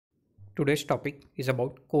Today's topic is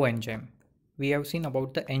about coenzyme. We have seen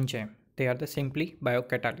about the enzyme. They are the simply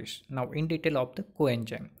biocatalysts. Now in detail of the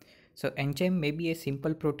coenzyme. So enzyme may be a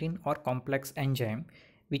simple protein or complex enzyme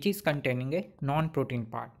which is containing a non-protein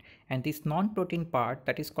part, and this non-protein part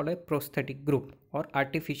that is called a prosthetic group or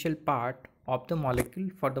artificial part of the molecule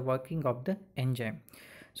for the working of the enzyme.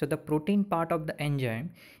 So the protein part of the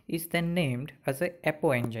enzyme is then named as a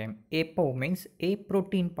apoenzyme. Apo means a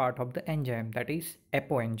protein part of the enzyme, that is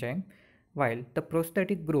apoenzyme, while the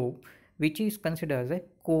prosthetic group which is considered as a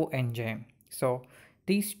coenzyme. So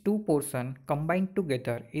these two portions combined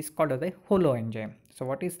together is called as a holoenzyme. So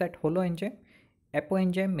what is that holoenzyme?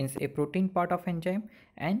 Apoenzyme means a protein part of enzyme,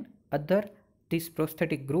 and other this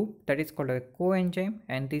prosthetic group that is called a coenzyme,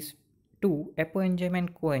 and these two apoenzyme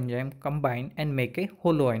and coenzyme combine and make a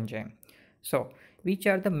holoenzyme. So which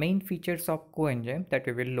are the main features of coenzyme that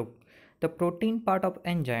we will look? The protein part of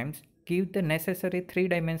enzymes give the necessary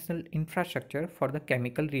three-dimensional infrastructure for the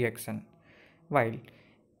chemical reaction, while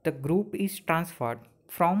the group is transferred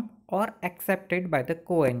from or accepted by the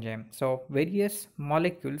coenzyme. So various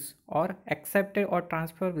molecules are accepted or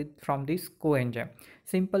transferred from this coenzyme.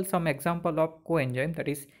 Simple some example of coenzyme, that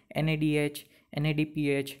is NADH,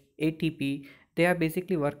 NADPH, ATP. They are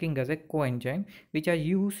basically working as a coenzyme which are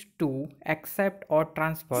used to accept or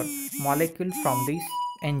transfer molecule from this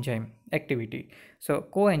enzyme activity. So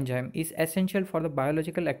coenzyme is essential for the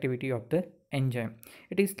biological activity of the enzyme.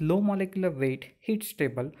 It is low molecular weight, heat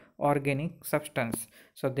stable organic substance.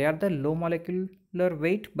 So they are the low molecular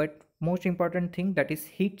weight, but most important thing that is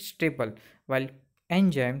heat stable, while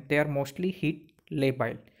enzyme they are mostly heat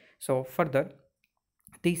labile. So further,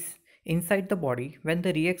 this inside the body, when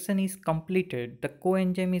the reaction is completed, the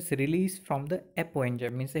coenzyme is released from the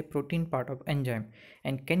apoenzyme, means a protein part of enzyme,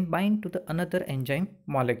 and can bind to the another enzyme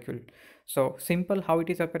molecule. So simple how it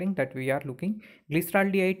is occurring, that we are looking,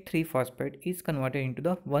 glyceraldehyde 3-phosphate is converted into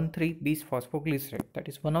the 1,3-bisphosphoglycerate. That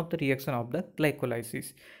is one of the reaction of the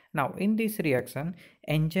glycolysis. Now in this reaction,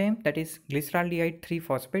 enzyme that is glyceraldehyde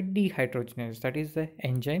 3-phosphate dehydrogenase, that is the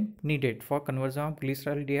enzyme needed for conversion of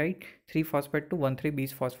glyceraldehyde 3-phosphate to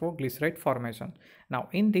 1,3-bisphosphoglycerate formation. Now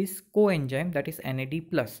in this coenzyme, that is NAD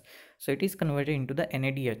plus, so it is converted into the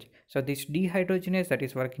NADH. So this dehydrogenase that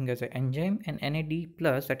is working as an enzyme, and NAD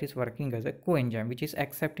plus that is working as a coenzyme which is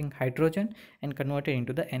accepting hydrogen and converted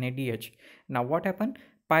into the NADH. Now what happened?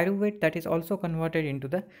 Pyruvate that is also converted into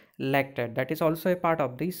the lactate, that is also a part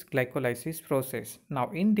of this glycolysis process. Now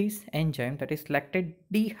in this enzyme, that is lactate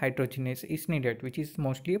dehydrogenase is needed, which is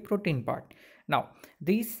mostly a protein part. Now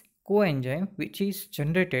this coenzyme which is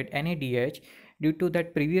generated NADH due to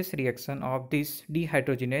that previous reaction of this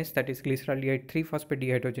dehydrogenase, that is glyceraldehyde 3-phosphate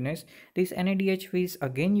dehydrogenase, this NADH is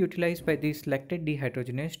again utilized by this lactate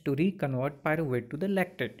dehydrogenase to reconvert pyruvate to the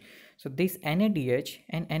lactate. So this NADH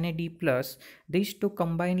and NAD plus, these two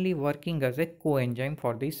combinedly working as a coenzyme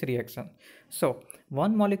for this reaction. So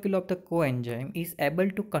one molecule of the coenzyme is able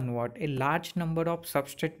to convert a large number of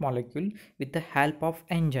substrate molecule with the help of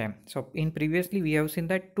enzyme. So in previously we have seen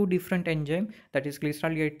that two different enzyme, that is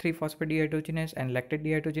glyceraldehyde 3-phosphate dehydrogenase and lactate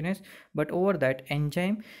dehydrogenase, but over that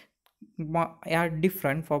enzyme are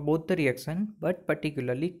different for both the reaction, but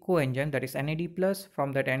particularly coenzyme, that is NAD plus,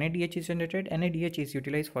 from that NADH is generated, NADH is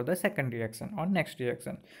utilized for the second reaction or next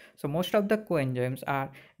reaction. So most of the coenzymes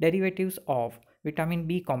are derivatives of vitamin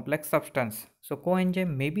B complex substance. So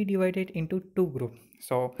coenzyme may be divided into two groups.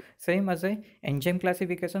 So same as a enzyme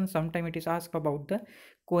classification, sometime it is asked about the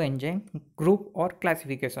coenzyme group or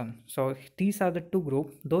classification. So these are the two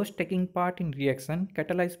groups, those taking part in reaction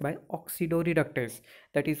catalyzed by oxidoreductase,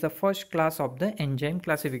 that is the first class of the enzyme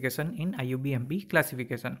classification in IUPAC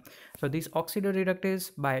classification. So this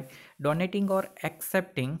oxidoreductase by donating or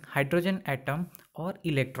accepting hydrogen atom or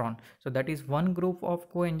electron. So that is one group of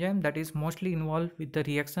coenzyme that is mostly involved with the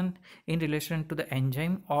reaction in relation to the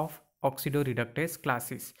enzyme of oxidoreductase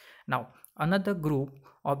classes. Now another group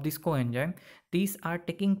of this coenzyme, these are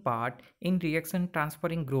taking part in reaction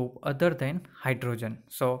transferring group other than hydrogen.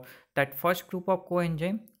 So that first group of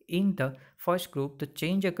coenzyme, in the first group, the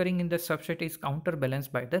change occurring in the substrate is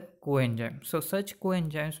counterbalanced by the coenzyme. So such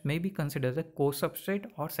coenzymes may be considered as a co-substrate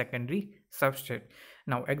or secondary substrate.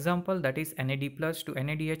 Now example, that is NAD plus to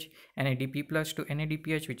NADH, NADP plus to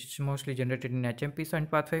NADPH, which is mostly generated in HMP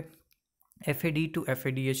pathway. FAD to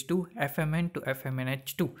FADH2, FMN to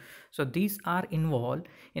FMNH2. So these are involved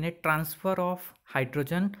in a transfer of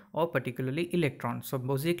hydrogen or particularly electron. So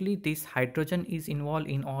basically this hydrogen is involved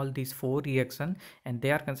in all these four reactions, and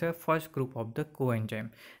they are considered first group of the coenzyme.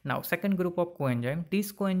 Now second group of coenzyme,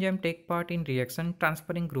 these coenzyme take part in reaction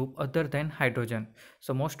transferring group other than hydrogen.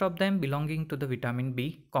 So most of them belonging to the vitamin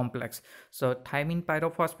B complex. So thiamine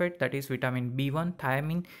pyrophosphate, that is vitamin B1,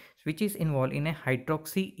 thiamine, which is involved in a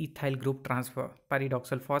hydroxy ethyl group transfer.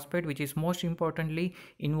 Pyridoxal phosphate, which is most importantly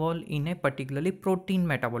involved in a particularly protein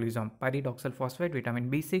metabolism. Pyridoxal phosphate,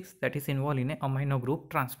 vitamin B6, that is involved in a amino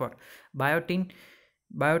group transfer.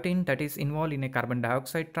 Biotin, that is involved in a carbon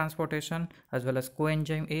dioxide transportation, as well as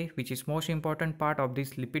coenzyme A, which is most important part of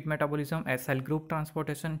this lipid metabolism, acyl group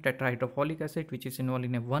transportation. Tetrahydrofolic acid, which is involved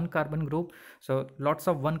in a one carbon group. So lots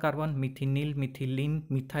of one carbon, methinyl, methylene,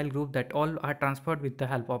 methyl group, that all are transferred with the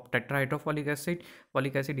help of tetrahydrofolic acid.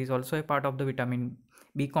 Folic acid is also a part of the vitamin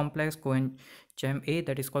B complex. Coenzyme A,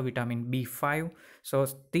 that is called vitamin B5. So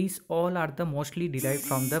these all are the mostly derived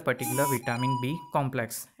from the particular vitamin B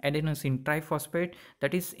complex. Adenosine triphosphate,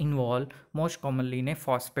 that is involved most commonly in a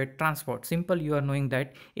phosphate transport. Simple, you are knowing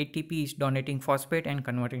that ATP is donating phosphate and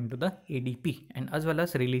converting to the ADP, and as well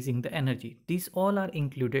as releasing the energy. These all are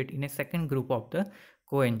included in a second group of the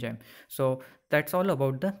coenzyme. So that's all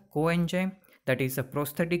about the coenzyme, that is a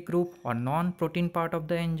prosthetic group or non-protein part of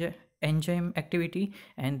the enzyme activity,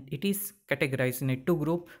 and it is categorized in a two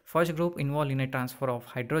group. First group involved in a transfer of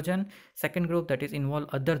hydrogen, second group that is involved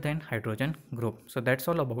other than hydrogen group. So that's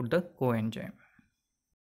all about the coenzyme.